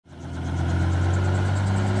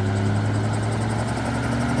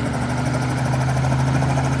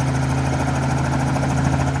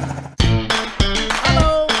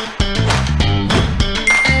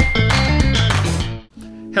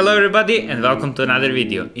everybody and welcome to another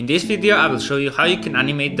video. In this video I will show you how you can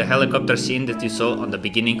animate the helicopter scene that you saw on the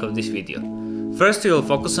beginning of this video. First we will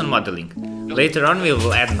focus on modeling. Later on we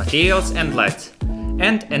will add materials and lights.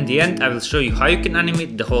 And in the end I will show you how you can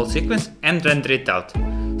animate the whole sequence and render it out.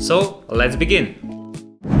 So let's begin.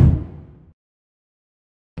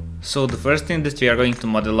 So the first thing that we are going to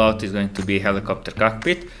model out is going to be helicopter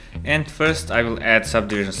cockpit, and first I will add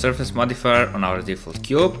subdivision surface modifier on our default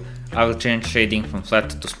cube. I will change shading from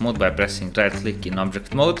flat to smooth by pressing right click in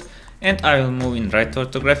object mode, and I will move in right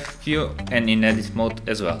orthographic view and in edit mode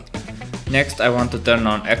as well. Next I want to turn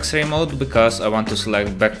on X-ray mode because I want to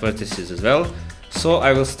select back vertices as well. So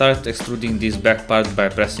I will start extruding this back part by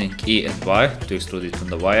pressing E and Y to extrude it on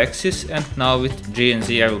the Y axis, and now with G and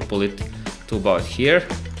Z I will pull it to about here.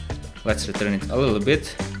 Let's return it a little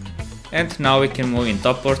bit. And now we can move in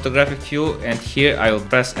top orthographic view, and here I will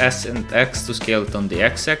press S and X to scale it on the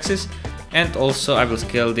X axis, and also I will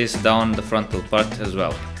scale this down the frontal part as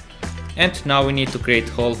well. And now we need to create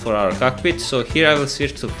hole for our cockpit, so here I will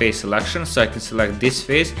switch to face selection so I can select this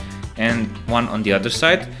face and one on the other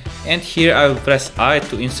side, and here I will press I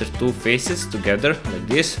to insert two faces together like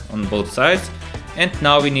this on both sides. And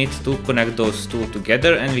now we need to connect those two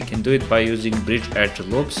together, and we can do it by using bridge edge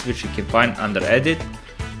loops, which you can find under edit,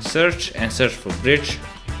 search and search for bridge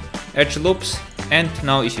edge loops. And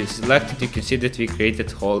now if you select it you can see that we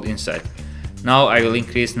created hole inside. Now I will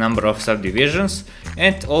increase number of subdivisions,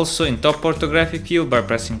 and also in top orthographic view by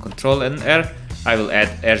pressing Ctrl and R I will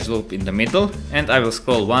add edge loop in the middle, and I will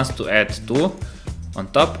scroll once to add two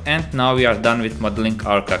on top, and now we are done with modeling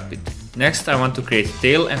our cockpit. Next I want to create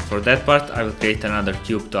tail, and for that part I will create another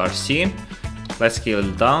cube to our scene. Let's scale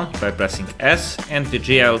it down by pressing S, and with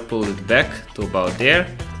G I will pull it back to about there.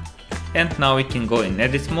 And now we can go in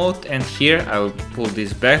edit mode, and here I will pull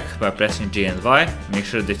this back by pressing G and Y. Make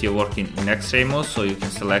sure that you work in X-ray mode so you can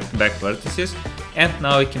select back vertices. And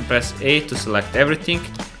now we can press A to select everything,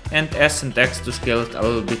 and S and X to scale it a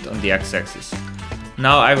little bit on the X axis.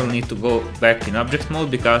 Now I will need to go back in object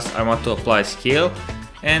mode because I want to apply scale.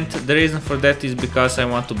 And the reason for that is because I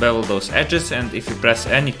want to bevel those edges, and if you press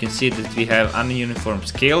N you can see that we have ununiform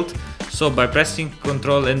scaled. So by pressing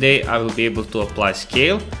Ctrl and A I will be able to apply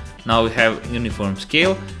scale. Now we have uniform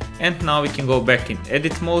scale, and now we can go back in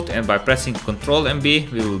edit mode, and by pressing Ctrl and B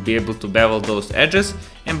we will be able to bevel those edges,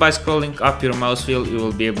 and by scrolling up your mouse wheel you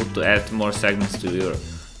will be able to add more segments to your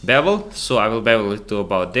bevel. So I will bevel it to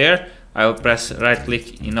about there. I will press right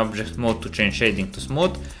click in object mode to change shading to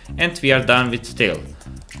smooth, and we are done with tail.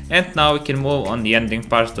 And now we can move on the ending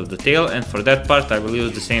part of the tail, and for that part I will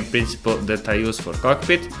use the same principle that I use for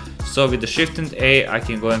cockpit. So with the Shift and A I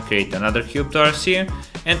can go and create another cube to our scene,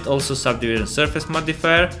 and also subdivision surface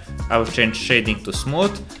modifier. I will change shading to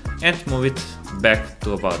smooth and move it back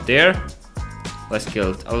to about there. Let's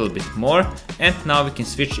scale it a little bit more, and now we can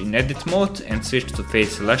switch in edit mode and switch to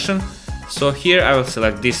face selection. So here I will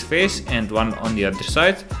select this face and one on the other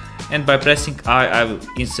side, and by pressing I will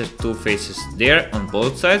insert two faces there on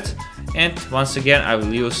both sides. And once again I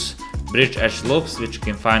will use bridge edge loops, which you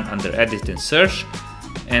can find under edit and search,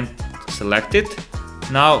 and select it.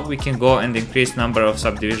 Now we can go and increase number of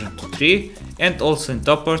subdivision to 3, and also in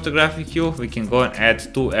top orthographic view we can go and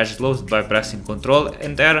add two edge loops by pressing Ctrl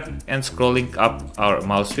and R and scrolling up our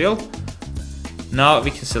mouse wheel. Now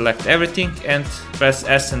we can select everything and press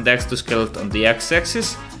S and X to scale it on the X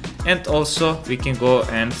axis, and also we can go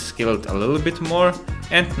and scale it a little bit more.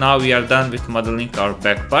 And now we are done with modeling our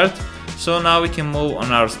back part. So now we can move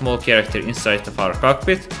on our small character inside of our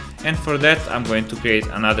cockpit, and for that I'm going to create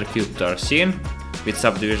another cube to our scene with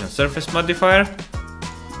subdivision surface modifier.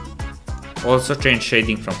 Also change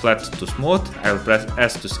shading from flat to smooth. I will press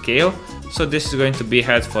S to scale. So this is going to be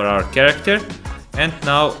head for our character. And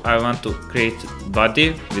now I want to create body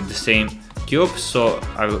with the same cube, so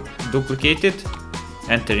I will duplicate it,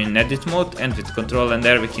 enter in edit mode, and with Ctrl and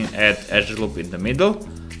R we can add edge loop in the middle.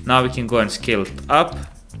 Now we can go and scale it up,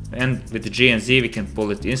 and with G and Z we can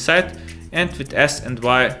pull it inside, and with S and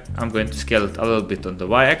Y I'm going to scale it a little bit on the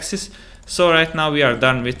Y axis. So right now we are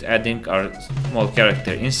done with adding our small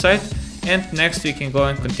character inside, and next we can go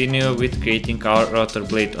and continue with creating our rotor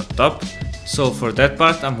blade on top. So for that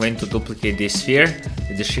part I'm going to duplicate this sphere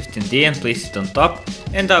with the Shift and D and place it on top,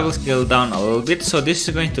 and I will scale down a little bit. So this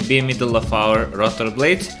is going to be middle of our rotor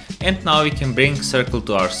blade, and now we can bring circle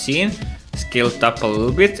to our scene, scale it up a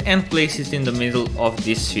little bit and place it in the middle of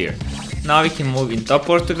this sphere. Now we can move in top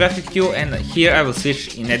orthographic view, and here I will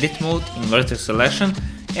switch in edit mode in vertex selection,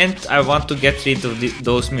 and I want to get rid of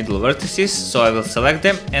those middle vertices, so I will select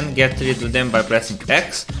them and get rid of them by pressing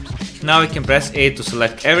X. Now we can press A to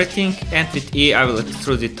select everything, and with E I will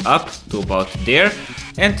extrude it up to about there.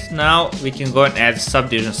 And now we can go and add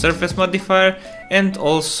subdivision surface modifier and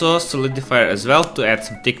also solidifier as well to add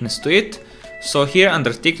some thickness to it. So here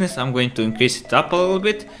under thickness I'm going to increase it up a little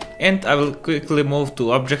bit, and I will quickly move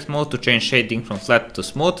to object mode to change shading from flat to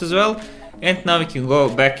smooth as well. And now we can go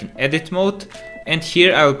back in edit mode, and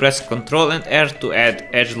here I will press Ctrl and R to add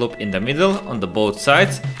edge loop in the middle on the both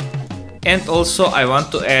sides. And also I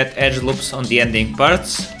want to add edge loops on the ending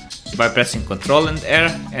parts by pressing Ctrl and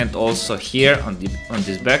R, and also here on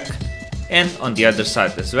this back and on the other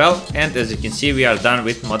side as well. And as you can see, we are done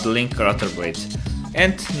with modeling rotor blades.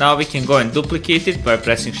 And now we can go and duplicate it by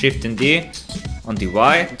pressing Shift and D on the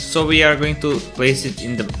Y. So we are going to place it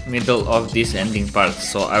in the middle of this ending part.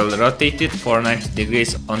 So I will rotate it for 90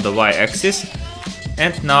 degrees on the Y axis.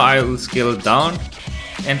 And now I will scale it down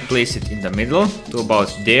and place it in the middle to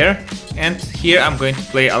about there. And here I'm going to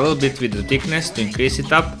play a little bit with the thickness to increase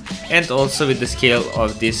it up, and also with the scale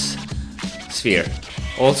of this sphere.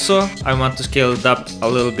 Also I want to scale it up a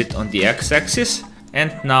little bit on the x-axis.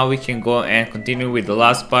 And now we can go and continue with the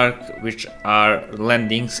last part, which are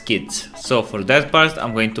landing skids. So for that part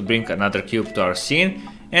I'm going to bring another cube to our scene,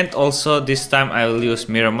 and also this time I will use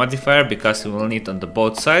mirror modifier because we will need on the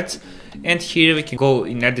both sides. And here we can go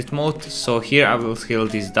in edit mode. So here I will scale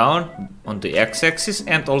this down on the x-axis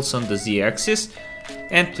and also on the z-axis,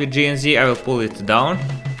 and with G and Z I will pull it down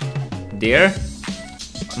there.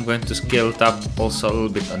 I'm going to scale it up also a little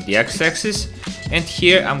bit on the x-axis, and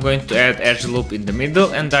here I'm going to add edge loop in the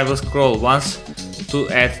middle, and I will scroll once to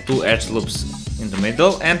add 2 edge loops in the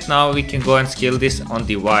middle. And now we can go and scale this on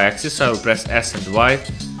the y-axis, so I will press S and Y.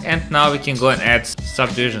 And now we can go and add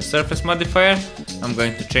subdivision surface modifier. I'm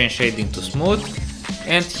going to change shading to smooth,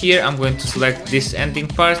 and here I'm going to select this ending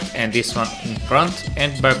part and this one in front,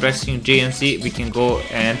 and by pressing G and Z we can go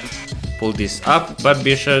and pull this up, but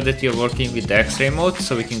be sure that you're working with the X-ray mode,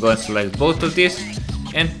 so we can go and select both of these.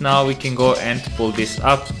 And now we can go and pull this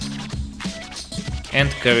up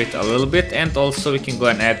and curve it a little bit, and also we can go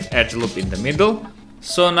and add edge loop in the middle.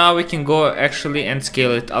 So now we can go actually and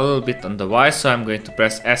scale it a little bit on the Y, so I'm going to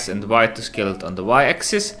press S and Y to scale it on the Y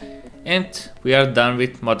axis, and we are done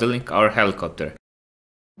with modeling our helicopter.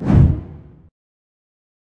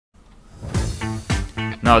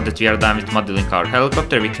 Now that we are done with modeling our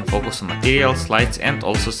helicopter, we can focus on materials, lights, and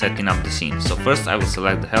also setting up the scene. So first I will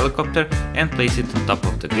select the helicopter and place it on top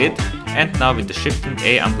of the grid. And now with the Shift and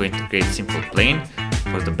A I'm going to create simple plane.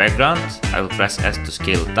 For the background I will press S to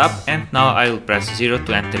scale it up, and now I will press 0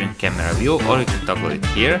 to enter in camera view, or you can toggle it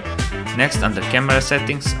here. Next, under camera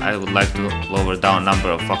settings I would like to lower down number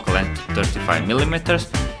of focal length to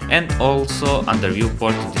 35mm. And also under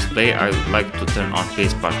viewport display I would like to turn on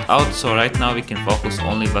face part out, so right now we can focus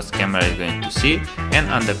only what camera is going to see. And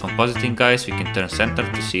under compositing guys we can turn center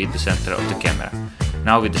to see the center of the camera.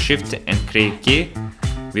 Now with the Shift and Create key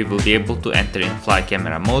we will be able to enter in fly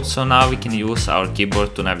camera mode, so now we can use our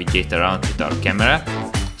keyboard to navigate around with our camera.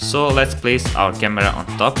 So let's place our camera on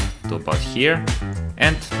top to about here.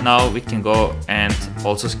 And now we can go and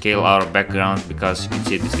also scale our background, because you can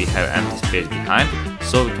see that we have empty space behind.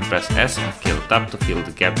 So we can press S and scale it up to fill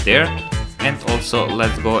the gap there. And also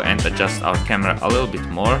let's go and adjust our camera a little bit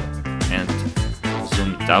more and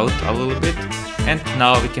zoom it out a little bit. And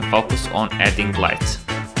now we can focus on adding lights.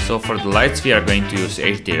 So for the lights we are going to use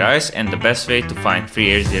HDRIs, and the best way to find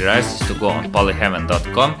free HDRIs is to go on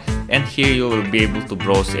polyheaven.com, and here you will be able to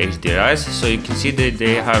browse HDRIs. So you can see that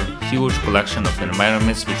they have huge collection of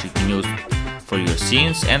environments which you can use for your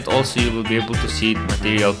scenes, and also you will be able to see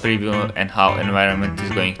material preview and how environment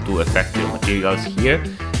is going to affect your materials here.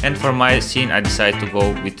 And for my scene I decided to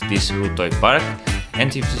go with this Rutoy Park. And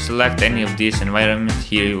if you select any of these environments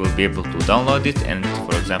here you will be able to download it, and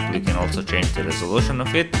for example you can also change the resolution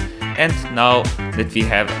of it. And now that we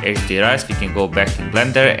have HDRIs we can go back in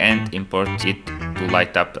Blender and import it to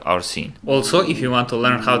light up our scene. Also, if you want to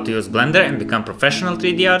learn how to use Blender and become professional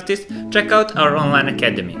 3D artist, check out our online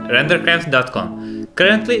academy, rendercraft.com.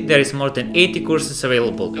 Currently there is more than 80 courses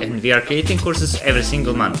available, and we are creating courses every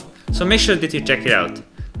single month, so make sure that you check it out.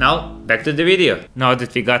 Now back to the video. Now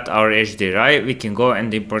that we got our HDRI we can go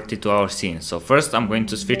and import it to our scene. So first I'm going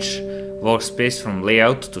to switch workspace from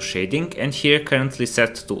layout to shading, and here currently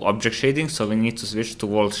set to object shading, so we need to switch to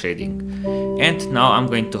world shading. And now I'm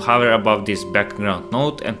going to hover above this background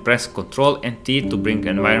node and press Ctrl and T to bring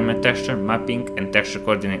environment texture, mapping and texture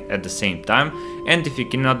coordinate at the same time. And if you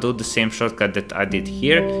cannot do the same shortcut that I did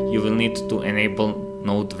here, you will need to enable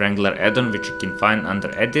Node Wrangler add-on, which you can find under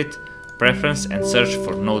Edit, Preference, and search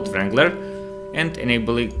for Node Wrangler and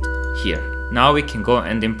enable it here. Now we can go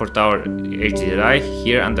and import our HDRI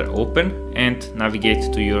here under Open and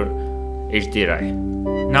navigate to your HDRI.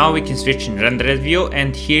 Now we can switch in rendered view,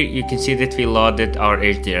 and here you can see that we loaded our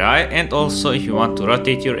HDRI, and also if you want to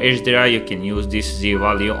rotate your HDRI you can use this Z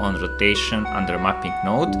value on rotation under mapping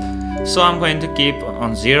node. So I'm going to keep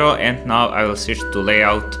on 0, and now I will switch to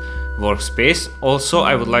layout workspace. Also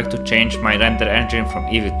I would like to change my render engine from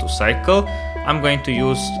Eevee to Cycle. I'm going to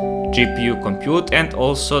use GPU compute, and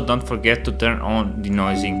also don't forget to turn on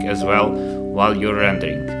denoising as well while you're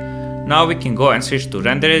rendering. Now we can go and switch to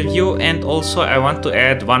rendered view, and also I want to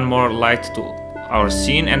add one more light to our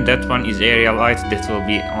scene, and that one is area light that will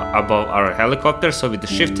be above our helicopter. So with the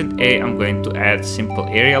Shift and A I'm going to add simple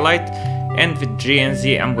area light, and with G and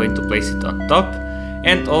Z I'm going to place it on top.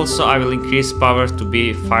 And also I will increase power to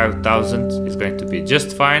be 5000, it's going to be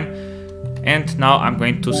just fine. And now I'm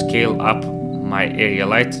going to scale up my area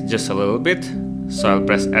light just a little bit, so I'll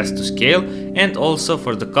press S to scale. And also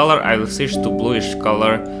for the color I will switch to bluish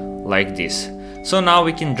color like this. So now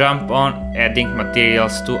we can jump on adding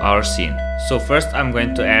materials to our scene. So first I'm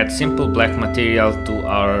going to add simple black material to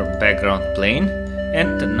our background plane.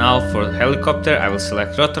 And now for helicopter I will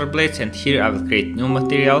select rotor blades, and here I will create new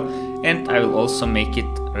material, and I will also make it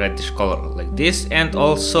reddish color like this. And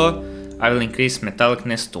also I will increase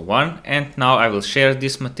metallicness to 1, and now I will share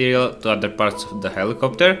this material to other parts of the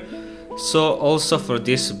helicopter. So also for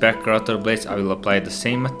this back rotor blades I will apply the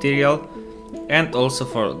same material, and also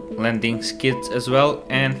for landing skids as well,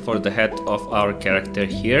 and for the head of our character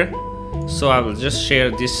here. So I will just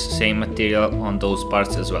share this same material on those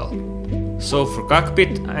parts as well. So for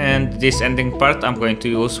cockpit and this ending part I'm going to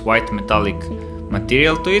use white metallic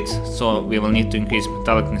material to it, so we will need to increase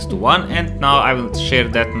metallicness to 1, and now I will share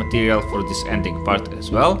that material for this ending part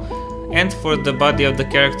as well. And for the body of the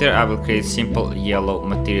character I will create simple yellow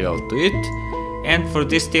material to it, and for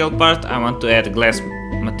this tail part I want to add glass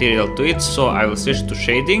material to it, so I will switch to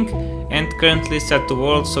shading, and currently set to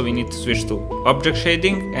world, so we need to switch to object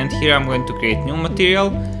shading. And here I'm going to create new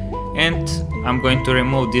material, and I'm going to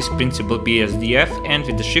remove this principal BSDF, and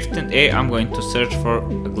with the Shift and A I'm going to search for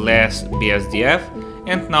a glass BSDF,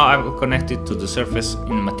 and now I will connect it to the surface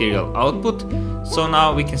in material output. So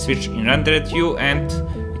now we can switch in rendered view, and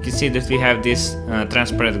you can see that we have this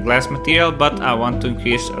transparent glass material, but I want to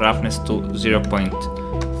increase roughness to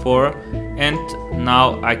 0.4, and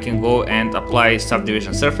now I can go and apply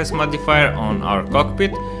subdivision surface modifier on our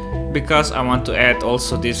cockpit, because I want to add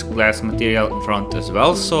also this glass material in front as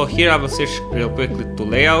well. So here I will switch real quickly to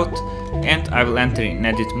layout, and I will enter in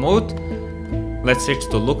edit mode. Let's switch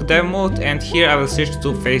to look dev mode, and here I will switch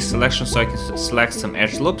to face selection, so I can select some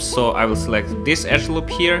edge loops. So I will select this edge loop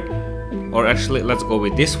here, or actually let's go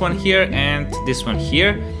with this one here and this one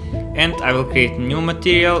here, and I will create new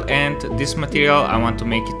material. And this material I want to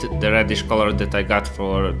make it the reddish color that I got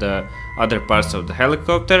for the other parts of the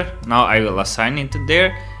helicopter. Now I will assign it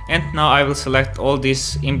there, and now I will select all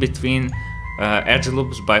these in between edge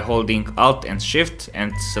loops by holding Alt and Shift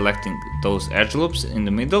and selecting those edge loops in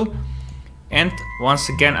the middle. And once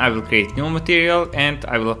again I will create new material, and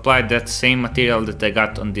I will apply that same material that I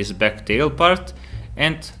got on this back tail part,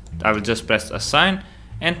 and I will just press assign.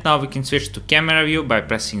 And now we can switch to camera view by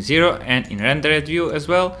pressing 0, and in rendered view as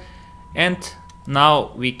well. And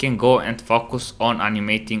now we can go and focus on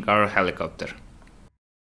animating our helicopter.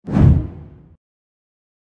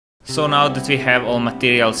 So now that we have all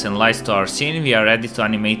materials and lights to our scene, we are ready to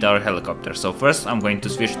animate our helicopter. So first I'm going to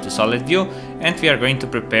switch to solid view, and we are going to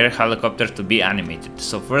prepare helicopter to be animated.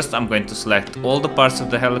 So first I'm going to select all the parts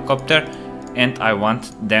of the helicopter, and I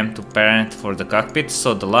want them to parent for the cockpit.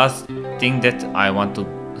 So the last thing that I want to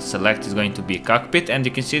select is going to be cockpit, and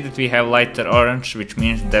you can see that we have lighter orange, which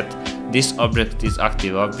means that this object is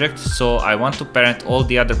active object. So I want to parent all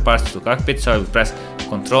the other parts to cockpit, so I will press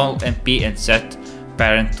Ctrl and P and set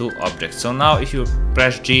parent to object. So now if you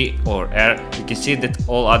press G or R, you can see that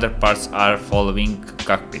all other parts are following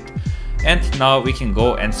cockpit. And now we can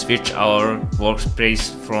go and switch our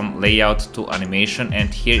workspace from layout to animation,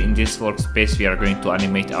 and here in this workspace we are going to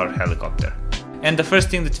animate our helicopter. And the first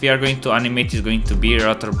thing that we are going to animate is going to be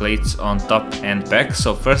rotor blades on top and back.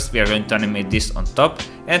 So first we are going to animate this on top,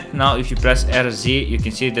 and now if you press RZ you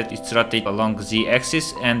can see that it's rotating along Z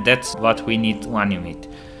axis, and that's what we need to animate.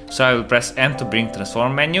 So I will press N to bring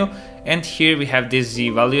transform menu, and here we have this Z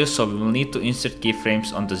value, so we will need to insert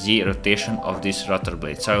keyframes on the Z rotation of this rotor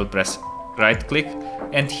blade. So I will press right click,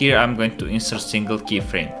 and here I'm going to insert single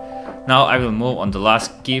keyframe. Now I will move on the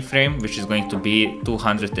last keyframe, which is going to be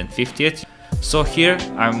 250th. So here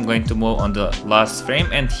I'm going to move on the last frame,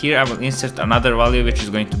 and here I will insert another value which is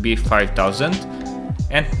going to be 5000.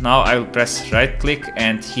 And now I will press right click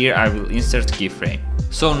and here I will insert keyframe.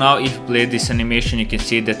 So now if you play this animation, you can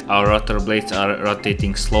see that our rotor blades are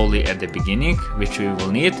rotating slowly at the beginning, which we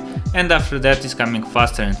will need, and after that it's coming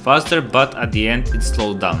faster and faster, but at the end it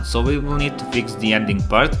slowed down, so we will need to fix the ending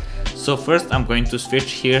part. So first I'm going to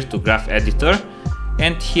switch here to graph editor,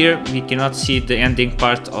 and here we cannot see the ending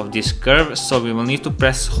part of this curve, so we will need to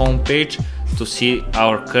press home page to see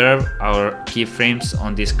our curve, our keyframes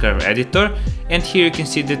on this curve editor. And here you can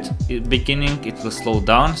see that at the beginning it will slow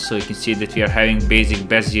down, so you can see that we are having basic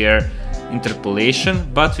Bezier interpolation,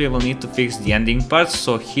 but we will need to fix the ending parts.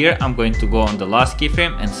 So here I'm going to go on the last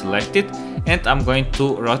keyframe and select it, and I'm going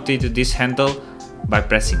to rotate this handle by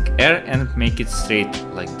pressing R and make it straight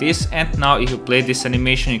like this. And now if you play this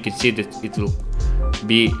animation, you can see that it will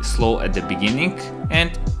be slow at the beginning,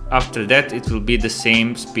 and after that it will be the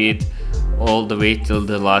same speed all the way till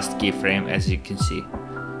the last keyframe, as you can see.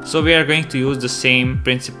 So we are going to use the same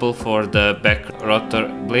principle for the back rotor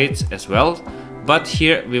blades as well, but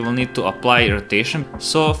here we will need to apply rotation.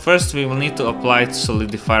 So first we will need to apply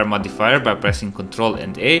solidifier modifier by pressing Ctrl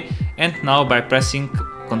and A, and now by pressing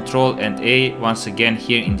Ctrl and A once again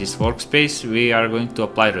here in this workspace we are going to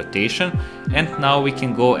apply rotation, and now we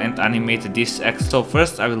can go and animate this X. So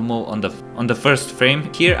first I will move on the first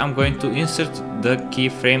frame. Here I'm going to insert the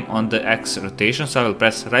keyframe on the X rotation, so I will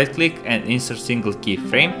press right click and insert single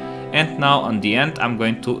keyframe, and now on the end I'm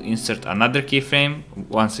going to insert another keyframe,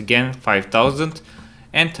 once again 5000,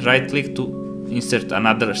 and right click to insert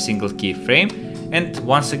another single keyframe. And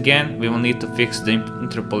once again we will need to fix the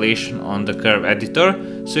interpolation on the curve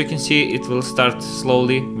editor, so you can see it will start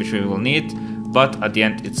slowly, which we will need, but at the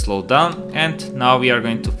end it slowed down. And now we are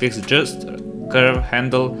going to fix just curve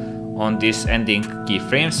handle on this ending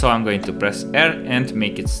keyframe, so I'm going to press R and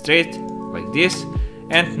make it straight like this.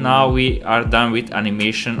 And now we are done with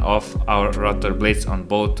animation of our rotor blades on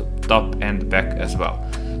both top and back as well.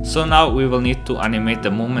 So now we will need to animate the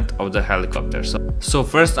movement of the helicopter. So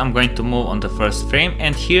first I'm going to move on the first frame,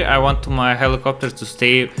 and here I want my helicopter to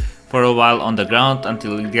stay for a while on the ground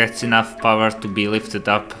until it gets enough power to be lifted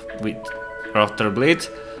up with rotor blades.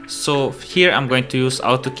 So here I'm going to use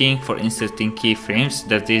auto keying for inserting keyframes.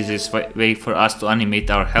 That is this way for us to animate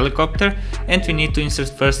our helicopter, and we need to insert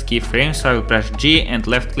first keyframe, so I will press G and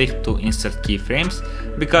left click to insert keyframes.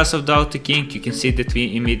 Because of the auto keying, you can see that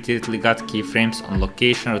we immediately got keyframes on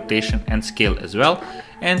location, rotation and scale as well,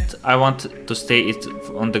 and I want to stay it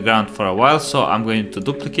on the ground for a while, so I'm going to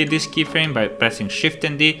duplicate this keyframe by pressing Shift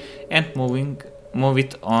and D and move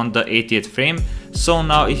it on the 80th frame. So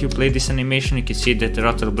now if you play this animation, you can see that the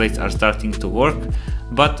rotor blades are starting to work,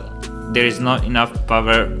 but there is not enough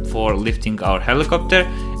power for lifting our helicopter.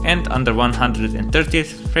 And under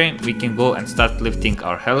 130th frame we can go and start lifting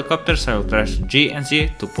our helicopter, so I will press G and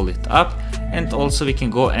Z to pull it up, and also we can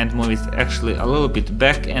go and move it actually a little bit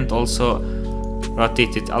back and also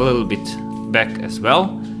rotate it a little bit back as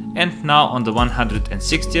well. And now on the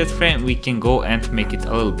 160th frame we can go and make it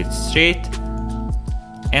a little bit straight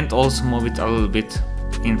and also move it a little bit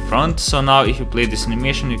in front. So now if you play this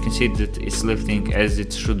animation, you can see that it's lifting as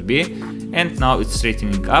it should be, and now it's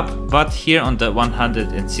straightening up. But here on the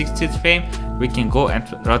 160th frame we can go and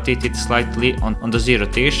rotate it slightly on the Z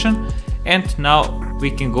rotation, and now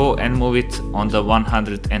we can go and move it on the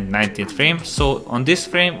 119th frame. So on this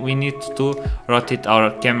frame we need to rotate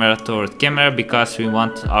our camera toward camera because we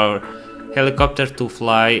want our helicopter to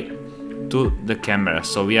fly to the camera.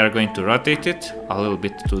 So we are going to rotate it a little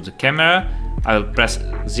bit to the camera. I will press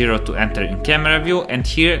 0 to enter in camera view, and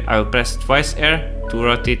here I will press twice R to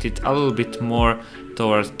rotate it a little bit more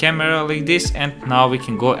towards camera like this. And now we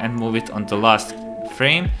can go and move it on the last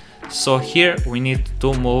frame. So here we need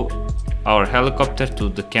to move our helicopter to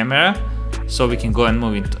the camera, so we can go and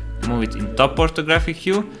move it in top orthographic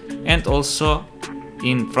view, and also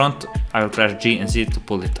in front I will press G and Z to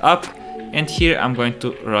pull it up. And here I'm going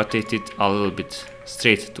to rotate it a little bit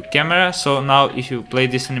straight to camera. So now if you play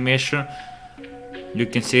this animation, you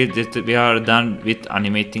can see that we are done with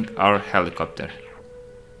animating our helicopter.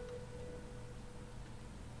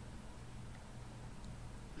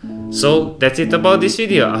 So that's it about this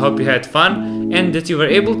video. I hope you had fun and that you were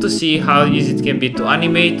able to see how easy it can be to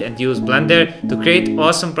animate and use Blender to create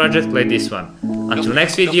awesome projects like this one. Until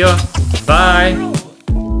next video, bye!